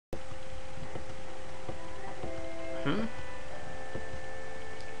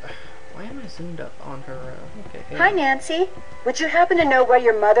Why am I zoomed up on her? Okay. Hey. Hi, Nancy. Would you happen to know where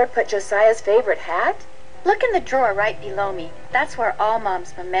your mother put Josiah's favorite hat? Look in the drawer right below me. That's where all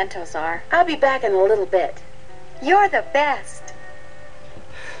Mom's mementos are. I'll be back in a little bit. You're the best.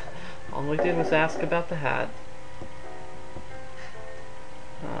 All we did was ask about the hat.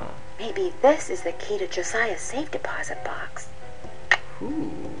 Maybe this is the key to Josiah's safe deposit box.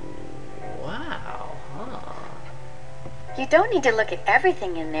 Ooh, wow, huh? You don't need to look at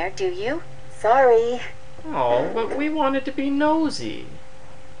everything in there, do you? Sorry. Oh, but we wanted to be nosy.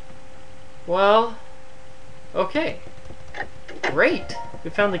 Well, okay. Great! We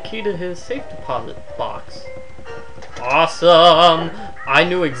found the key to his safe deposit box. Awesome! I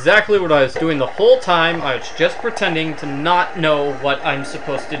knew exactly what I was doing the whole time. I was just pretending to not know what I'm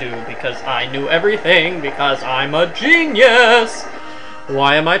supposed to do because I knew everything because I'm a genius!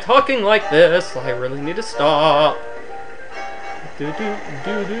 Why am I talking like this? I really need to stop. Hello,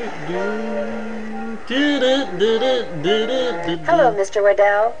 Mr.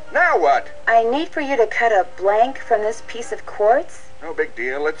 Waddell. Now what? I need for you to cut a blank from this piece of quartz. No big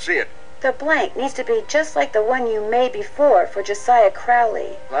deal. Let's see it. The blank needs to be just like the one you made before for Josiah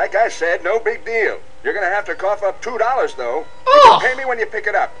Crowley. Like I said, no big deal. You're gonna have to cough up $2, though. Oh! You can pay me when you pick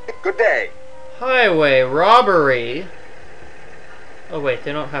it up. Good day. Highway robbery. Oh wait,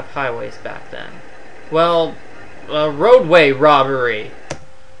 they don't have highways back then. Well, roadway robbery.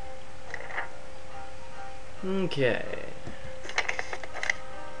 Okay.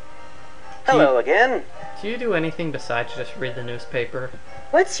 Hello again. Do you do anything besides just read the newspaper?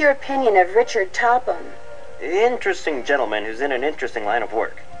 What's your opinion of Richard Topham? Interesting gentleman who's in an interesting line of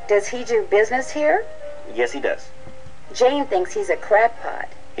work. Does he do business here? Yes, he does. Jane thinks he's a crackpot.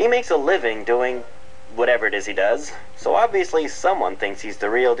 He makes a living doing whatever it is he does, so obviously someone thinks he's the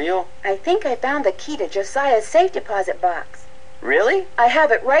real deal. I think I found the key to Josiah's safe deposit box. Really? I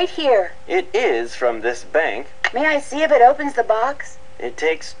have it right here. It is from this bank. May I see if it opens the box? It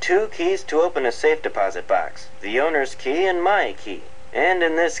takes 2 keys to open a safe deposit box. The owner's key and my key. And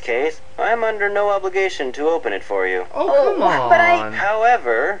in this case, I'm under no obligation to open it for you. Oh, come on. But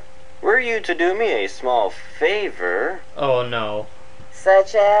However, were you to do me a small favor... Oh, no.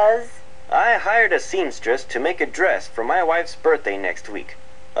 Such as? I hired a seamstress to make a dress for my wife's birthday next week.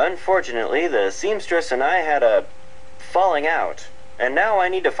 Unfortunately, the seamstress and I had a falling out, and now I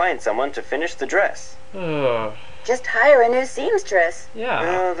need to find someone to finish the dress. Ugh. Just hire a new seamstress. Yeah.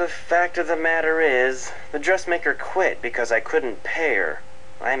 Well, the fact of the matter is, the dressmaker quit because I couldn't pay her.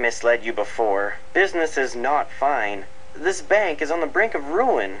 I misled you before. Business is not fine. This bank is on the brink of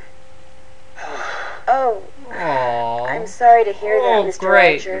ruin. Oh, Aww. I'm sorry to hear that, Mr.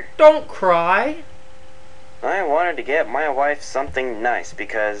 Great. Archer. Don't cry. I wanted to get my wife something nice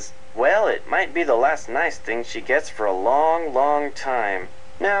because, well, it might be the last nice thing she gets for a long, long time.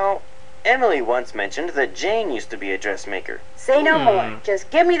 Now, Emily once mentioned that Jane used to be a dressmaker. Say no more. Just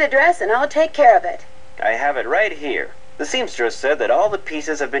give me the dress and I'll take care of it. I have it right here. The seamstress said that all the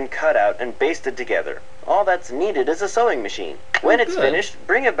pieces have been cut out and basted together. All that's needed is a sewing machine. When it's good. finished,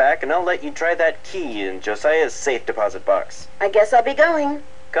 bring it back and I'll let you try that key in Josiah's safe deposit box. I guess I'll be going.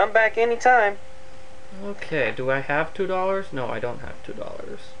 Come back anytime. Okay, do I have $2? No, I don't have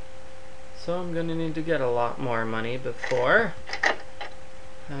 $2. So I'm gonna need to get a lot more money before.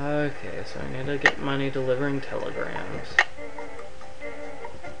 Okay, so I need to get money delivering telegrams.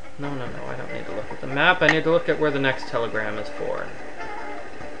 No, I don't need to look at the map. I need to look at where the next telegram is for.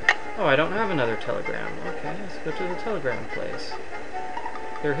 Oh, I don't have another telegram. Okay, let's go to the telegram place.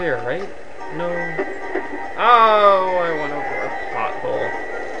 They're here, right? No. Oh, I went over a pothole.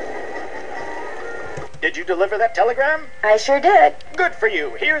 Did you deliver that telegram? I sure did. Good for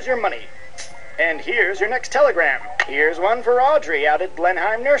you. Here's your money. And here's your next telegram. Here's one for Audrey out at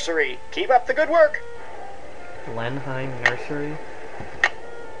Blenheim Nursery. Keep up the good work. Blenheim Nursery?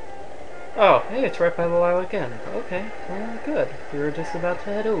 Oh, hey, it's right by the Lilac Inn. Okay, well, good. We were just about to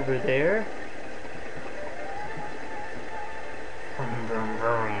head over there. Vroom, vroom,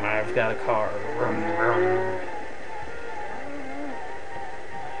 vroom. I've got a car. Vroom, vroom.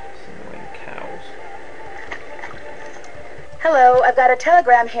 Some annoying cows. Hello, I've got a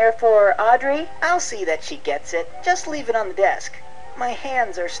telegram here for Audrey. I'll see that she gets it. Just leave it on the desk. My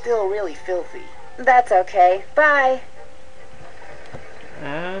hands are still really filthy. That's okay. Bye.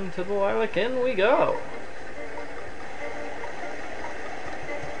 And to the Lilac Inn we go.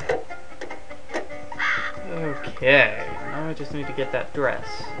 Okay, now I just need to get that dress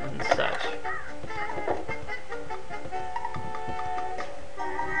and such.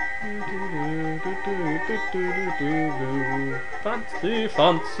 Fancy,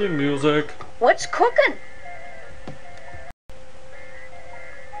 fancy music. What's cooking?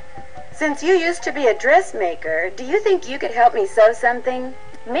 Since you used to be a dressmaker, do you think you could help me sew something?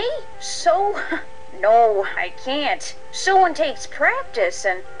 Me? Sew? No, I can't. Sewing takes practice,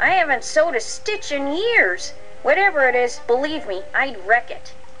 and I haven't sewed a stitch in years. Whatever it is, believe me, I'd wreck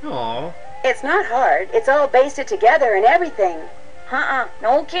it. Aw. It's not hard. It's all basted together and everything.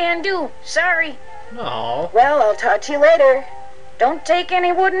 No can do. Sorry. Aw. Well, I'll talk to you later. Don't take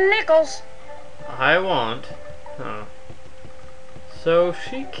any wooden nickels. I won't. Huh. So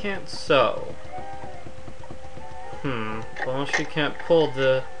she can't sew. Well, she can't pull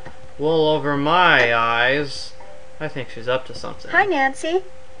the wool over my eyes. I think she's up to something. Hi, Nancy.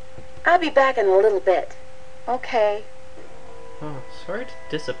 I'll be back in a little bit. Okay. Oh, sorry to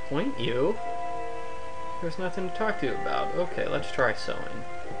disappoint you. There's nothing to talk to you about. Okay, let's try sewing.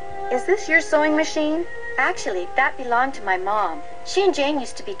 Is this your sewing machine? Actually, that belonged to my mom. She and Jane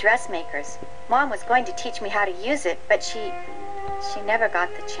used to be dressmakers. Mom was going to teach me how to use it, but she never got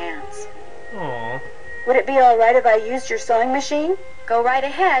the chance. Aw. Would it be all right if I used your sewing machine? Go right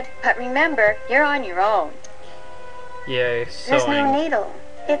ahead, but remember, you're on your own. Yay, There's sewing. no needle.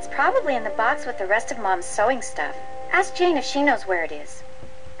 It's probably in the box with the rest of Mom's sewing stuff. Ask Jane if she knows where it is.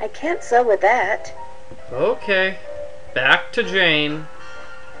 I can't sew with that. Okay, back to Jane.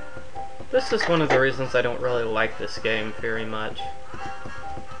 This is one of the reasons I don't really like this game very much.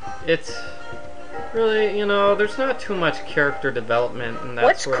 It's really, you know, there's not too much character development and that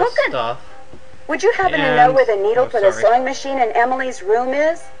What's sort cooking? of stuff. Would you happen to And- know where the needle oh, for the sorry. sewing machine in Emily's room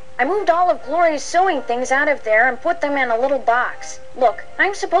is? I moved all of Gloria's sewing things out of there and put them in a little box. Look,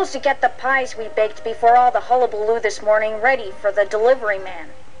 I'm supposed to get the pies we baked before all the hullabaloo this morning ready for the delivery man.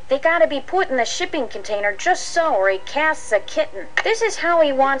 They gotta be put in the shipping container just so, or he casts a kitten. This is how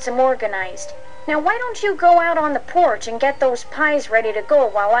he wants them organized. Now why don't you go out on the porch and get those pies ready to go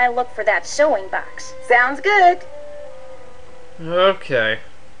while I look for that sewing box? Sounds good. Okay.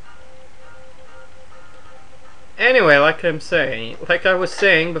 Anyway, like I was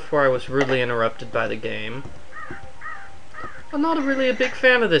saying before I was rudely interrupted by the game, I'm not really a big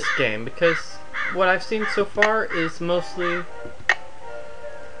fan of this game because what I've seen so far is mostly...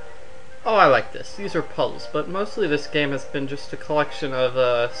 Oh, I like this. These are puzzles, but mostly this game has been just a collection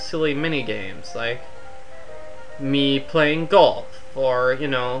of silly mini-games, like me playing golf, or, you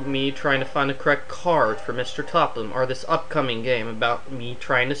know, me trying to find the correct card for Mr. Topham, or this upcoming game about me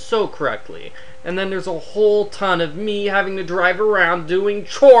trying to sew correctly. And then there's a whole ton of me having to drive around doing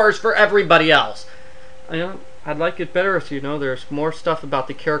chores for everybody else. You know, I'd like it better if, you know, there's more stuff about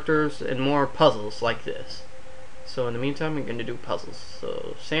the characters and more puzzles like this. So in the meantime, I'm going to do puzzles.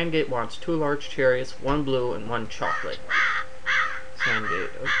 So Sandgate wants 2 large cherries, 1 blue, and 1 chocolate.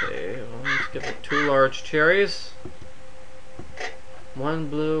 Sandgate, okay, well, let's give it 2 large cherries, 1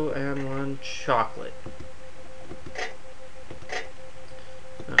 blue, and 1 chocolate.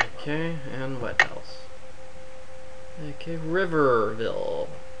 Okay, and what else? Okay, Riverville.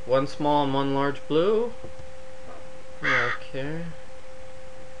 1 small and 1 large blue. Okay.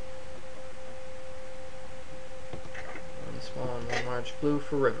 1 small and 1 large blue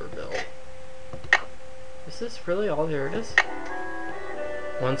for Riverville. Is this really all there is?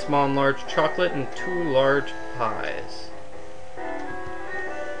 1 small and large chocolate and 2 large pies.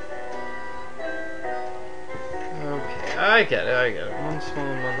 Okay, I get it. 1 small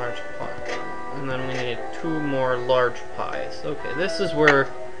and 1 large pie. And then we need 2 more large pies. Okay, this is where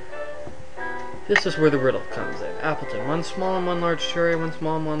the riddle comes in. Appleton, 1 small and 1 large cherry, 1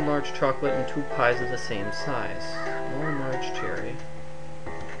 small and 1 large chocolate, and 2 pies of the same size. Small and large cherry.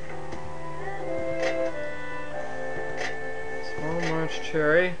 Small and large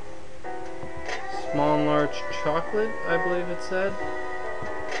cherry. Small and large chocolate, I believe it said.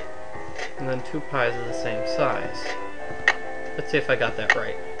 And then 2 pies of the same size. Let's see if I got that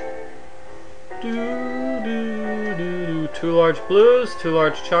right. 2 large blues, 2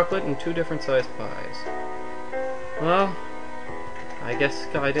 large chocolate, and 2 different sized pies. Well, I guess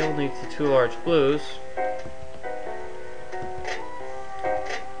Skydale needs the 2 large blues.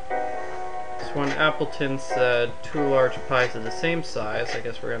 So when Appleton said 2 large pies of the same size, I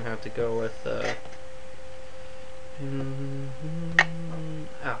guess we're gonna have to go with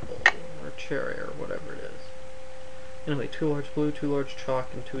apple or cherry or whatever it is. Anyway, 2 large blue, 2 large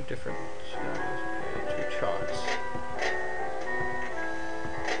chalk, and 2 different okay, 2 chalks.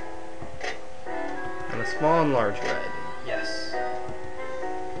 And a small and large red. Yes.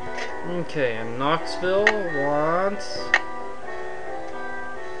 Okay, and Knoxville wants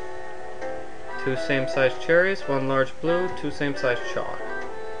 2 same size cherries, 1 large blue, 2 same size chalk.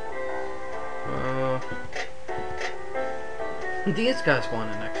 These guys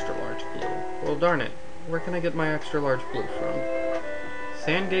want an extra large blue. Well, darn it. Where can I get my extra large blue from?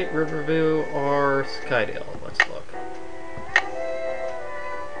 Sandgate, Riverview, or Skydale? Let's look.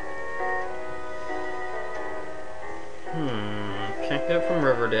 Can't get it from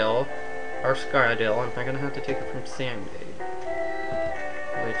Riverdale or Skydale. I'm not gonna have to take it from Sandgate.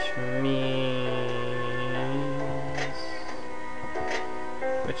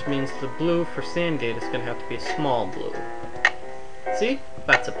 Which means the blue for Sandgate is gonna have to be a small blue. See?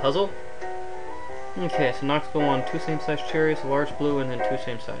 That's a puzzle. Okay, so Knoxville won 2 same-sized cherries, a large blue, and then 2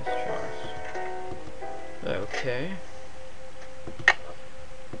 same-sized jars. Okay.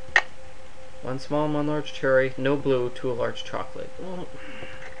 1 small and 1 large cherry, no blue, 2 large chocolate. Well,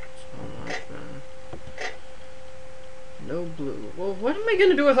 so much, man. No blue. Well, what am I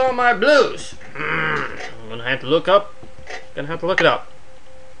gonna do with all my blues? I'm gonna have to look it up.